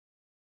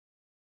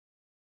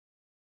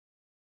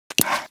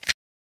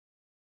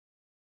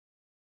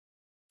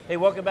Hey,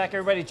 welcome back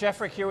everybody. Jeff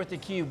Frick here with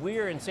theCUBE. We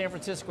are in San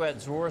Francisco at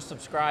Zuora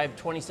Subscribe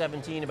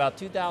 2017, about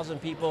 2,000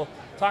 people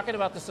talking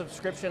about the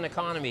subscription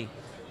economy.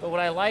 But what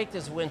I liked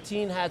is when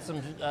Teen had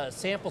some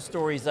sample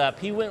stories up,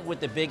 he went with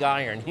the big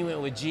iron. He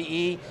went with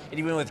GE and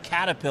he went with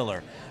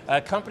Caterpillar.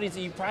 Companies that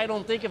you probably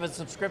don't think of as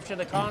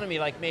subscription economy,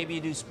 like maybe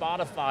you do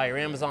Spotify or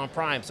Amazon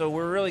Prime. So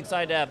we're really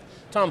excited to have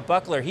Tom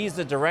Bucklar. He's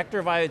the Director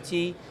of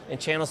IoT and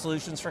Channel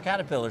Solutions for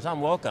Caterpillar.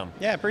 Tom, welcome.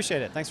 Yeah,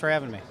 appreciate it. Thanks for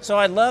having me. So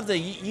I love that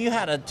you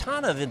had a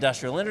ton of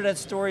industrial internet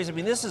stories. I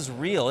mean, this is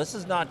real. This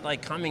is not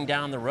like coming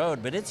down the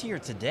road, but it's here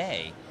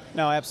today.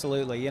 No,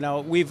 absolutely. You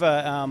know, we've,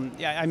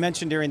 I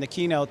mentioned during the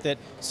keynote that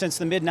since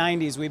the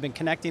mid-90s we've been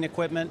connecting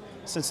equipment.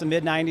 Since the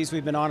mid-90s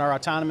we've been on our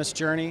autonomous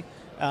journey.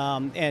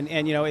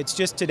 And you know, it's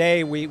just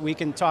today we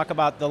can talk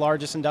about the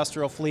largest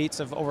industrial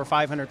fleets of over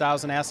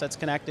 500,000 assets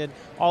connected,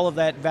 all of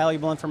that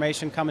valuable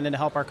information coming in to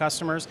help our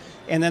customers,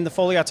 and then the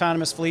fully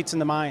autonomous fleets in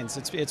the mines.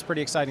 It's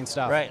pretty exciting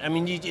stuff. Right, I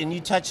mean, you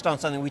touched on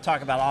something we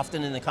talk about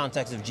often in the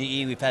context of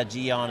GE. We've had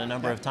GE on a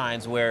number of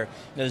times where,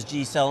 does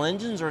GE sell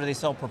engines or do they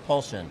sell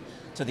propulsion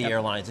to the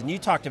airlines? And you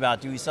talked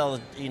about, do we sell,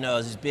 you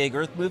know, this big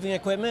earth moving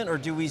equipment, or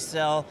do we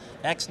sell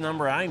X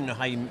number? I don't even know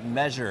how you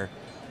measure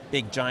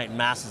big giant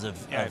masses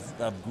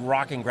of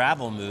rock and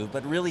gravel move,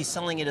 but really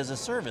selling it as a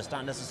service,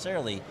 not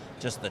necessarily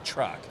just the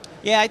truck.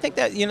 Yeah, I think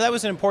that, you know, that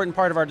was an important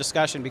part of our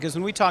discussion, because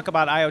when we talk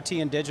about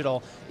IoT and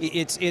digital,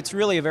 it's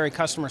really a very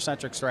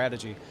customer-centric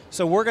strategy.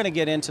 So we're going to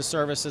get into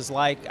services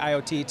like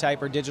IoT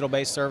type or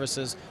digital-based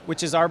services,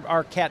 which is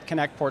our Cat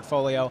Connect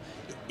portfolio.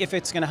 If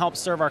it's going to help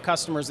serve our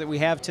customers that we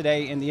have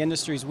today in the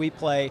industries we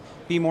play,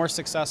 be more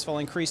successful,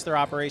 increase their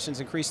operations,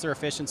 increase their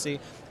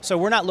efficiency. So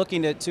we're not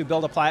looking to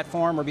build a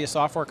platform or be a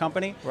software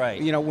company. Right.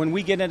 You know, when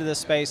we get into this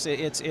space,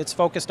 it's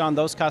focused on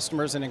those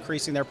customers and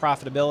increasing their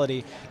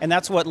profitability, and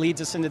that's what leads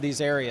us into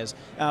these areas.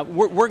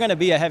 We're going to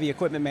be a heavy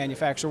equipment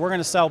manufacturer. We're going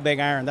to sell big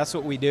iron. That's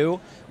what we do.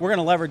 We're going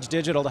to leverage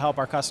digital to help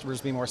our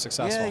customers be more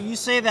successful. Yeah, you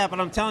say that, but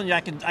I'm telling you,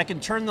 I can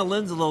turn the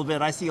lens a little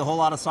bit. I see a whole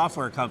lot of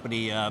software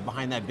company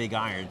behind that big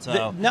iron.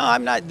 So no,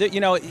 I'm not.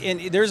 You know,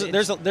 there's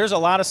a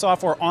lot of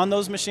software on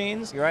those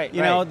machines. You're right.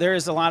 You know, there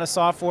is a lot of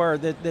software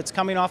that's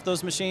coming off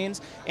those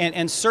machines,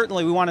 and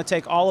certainly we want to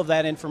take all of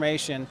that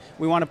information.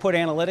 We want to put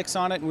analytics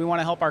on it, and we want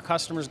to help our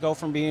customers go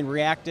from being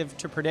reactive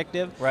to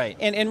predictive. Right.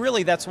 And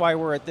really, that's why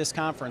we're at this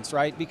conference,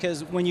 right?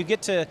 Because when you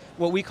get to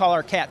what we call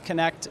our Cat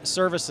Connect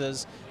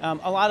services,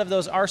 a lot of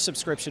those are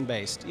subscription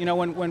based. You know,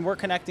 when we're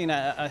connecting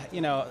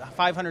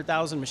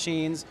 500,000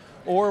 machines,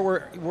 or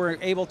we're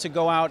able to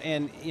go out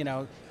and, you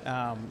know,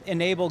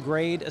 enable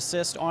grade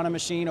assist on a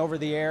machine over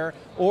the air,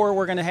 or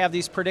we're going to have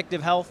these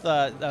predictive health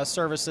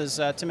services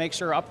to make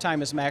sure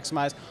uptime is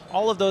maximized.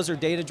 All of those are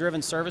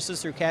data-driven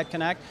services through Cat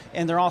Connect,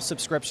 and they're all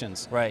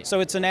subscriptions. Right.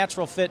 So it's a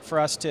natural fit for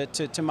us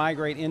to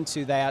migrate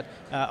into that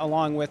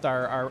along with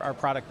our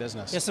product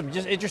business. Yeah, some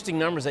just interesting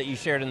numbers that you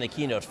shared in the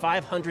keynote.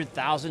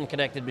 500,000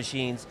 connected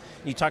machines.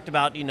 You talked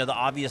about, you know, the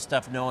obvious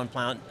stuff, no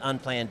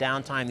unplanned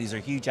downtime. These are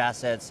huge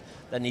assets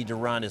that need to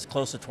run as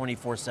close to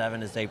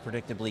 24/7 as they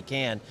predictably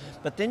can.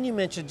 But then you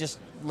mentioned just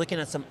looking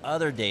at some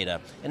other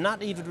data, and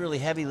not even really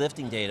heavy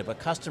lifting data, but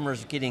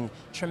customers getting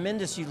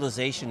tremendous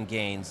utilization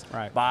gains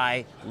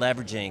by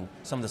leveraging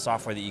some of the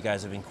software that you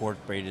guys have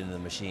incorporated into the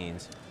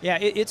machines. Yeah,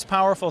 it's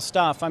powerful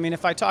stuff. I mean,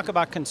 if I talk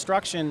about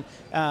construction,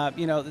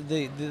 you know,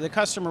 the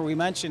customer we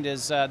mentioned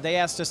is, they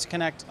asked us to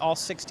connect all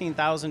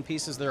 16,000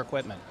 pieces of their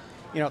equipment.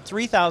 You know,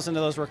 3,000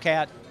 of those were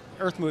Cat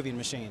earth moving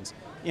machines.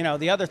 You know,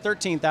 the other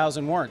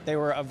 13,000 weren't. They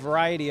were a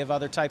variety of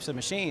other types of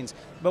machines.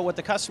 But what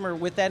the customer,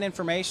 with that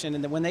information,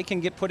 and when they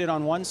can put it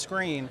on one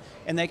screen,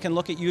 and they can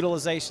look at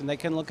utilization, they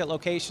can look at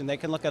location, they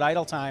can look at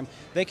idle time,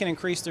 they can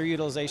increase their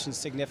utilization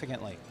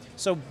significantly.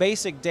 So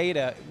basic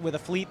data with a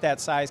fleet that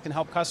size can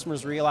help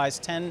customers realize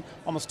 10,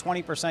 almost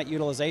 20%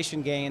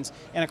 utilization gains,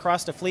 and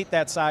across a fleet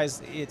that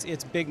size,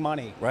 it's big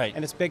money. Right.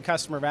 And it's big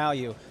customer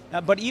value.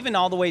 But even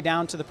all the way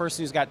down to the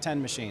person who's got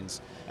 10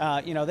 machines.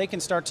 You know, they can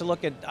start to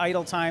look at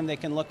idle time, they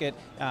can look at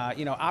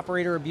you know,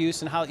 operator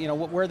abuse and how, you know,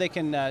 where they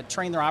can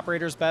train their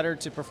operators better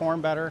to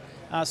perform better.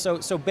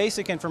 So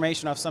basic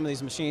information off some of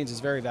these machines is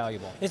very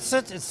valuable. It's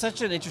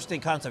such an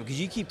interesting concept,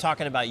 because you keep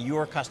talking about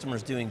your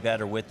customers doing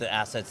better with the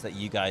assets that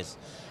you guys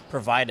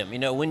provide them. You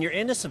know, when you're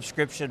in a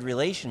subscription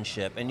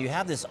relationship and you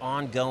have this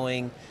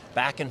ongoing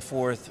back and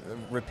forth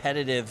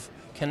repetitive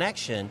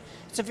connection,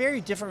 it's a very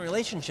different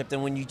relationship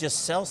than when you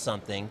just sell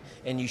something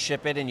and you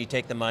ship it and you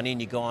take the money and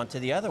you go on to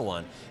the other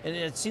one. And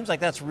it seems like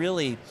that's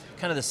really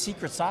kind of the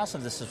secret sauce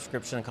of the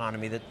subscription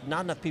economy that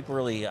not enough people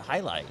really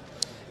highlight.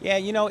 Yeah,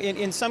 you know,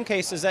 in some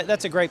cases,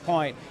 that's a great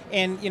point.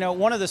 And you know,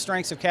 one of the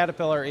strengths of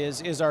Caterpillar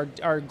is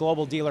our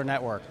global dealer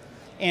network.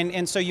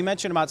 And so you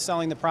mentioned about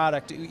selling the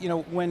product. You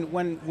know,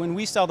 when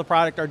we sell the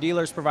product, our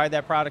dealers provide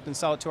that product and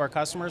sell it to our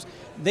customers.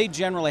 They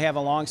generally have a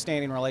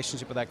long-standing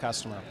relationship with that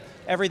customer.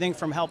 Everything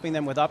from helping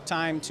them with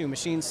uptime to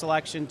machine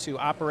selection to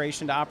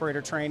operation to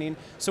operator training.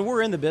 So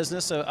we're in the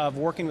business of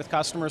working with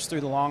customers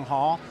through the long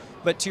haul.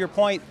 But to your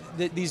point,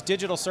 these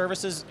digital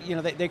services, you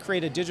know, they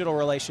create a digital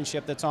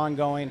relationship that's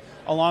ongoing,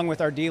 along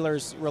with our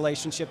dealers'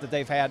 relationship that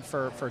they've had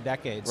for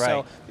decades.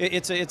 Right.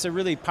 So it's a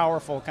really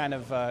powerful kind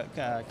of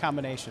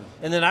combination.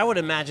 And then I would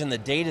imagine the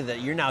data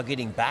that you're now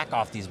getting back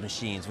off these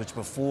machines, which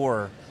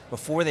before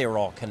they were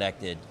all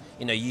connected,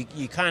 you know,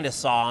 you kind of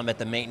saw them at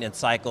the maintenance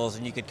cycles,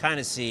 and you could kind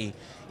of see,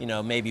 you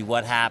know, maybe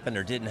what happened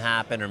or didn't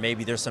happen, or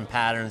maybe there's some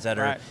patterns that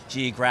are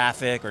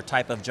geographic or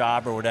type of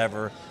job or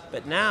whatever.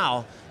 But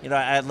now, you know,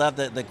 I love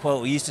the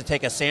quote, we used to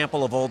take a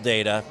sample of old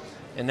data,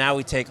 and now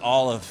we take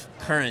all of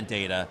current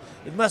data.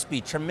 It must be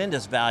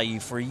tremendous value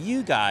for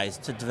you guys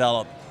to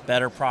develop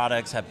better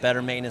products, have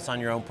better maintenance on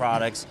your own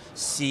products,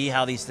 see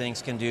how these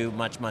things can do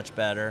much, much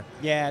better.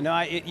 Yeah, no,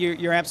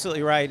 you're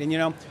absolutely right. And you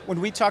know, when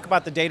we talk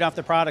about the data off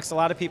the products, a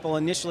lot of people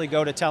initially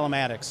go to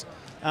telematics.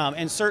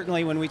 And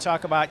certainly when we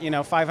talk about, you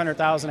know,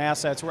 500,000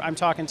 assets, I'm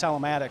talking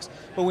telematics.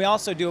 But we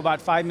also do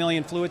about 5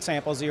 million fluid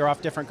samples a year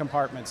off different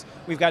compartments.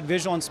 We've got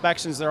visual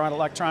inspections that are on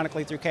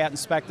electronically through CAT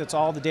Inspect, that's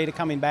all the data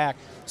coming back.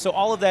 So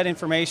all of that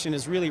information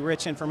is really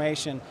rich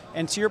information.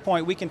 And to your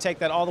point, we can take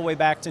that all the way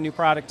back to new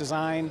product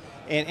design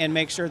and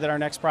make sure that our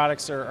next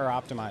products are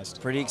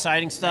optimized. Pretty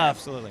exciting stuff. Yeah,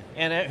 absolutely.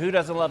 And who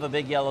doesn't love a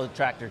big yellow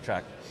tractor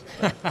truck?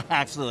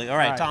 Absolutely. All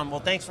right, Tom,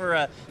 well, thanks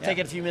for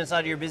taking a few minutes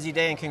out of your busy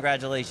day, and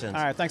congratulations.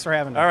 All right, thanks for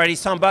having me. All right,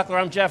 he's Tom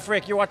Bucklar. I'm Jeff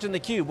Frick. You're watching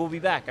theCUBE. We'll be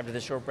back after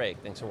this short break.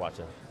 Thanks for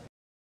watching.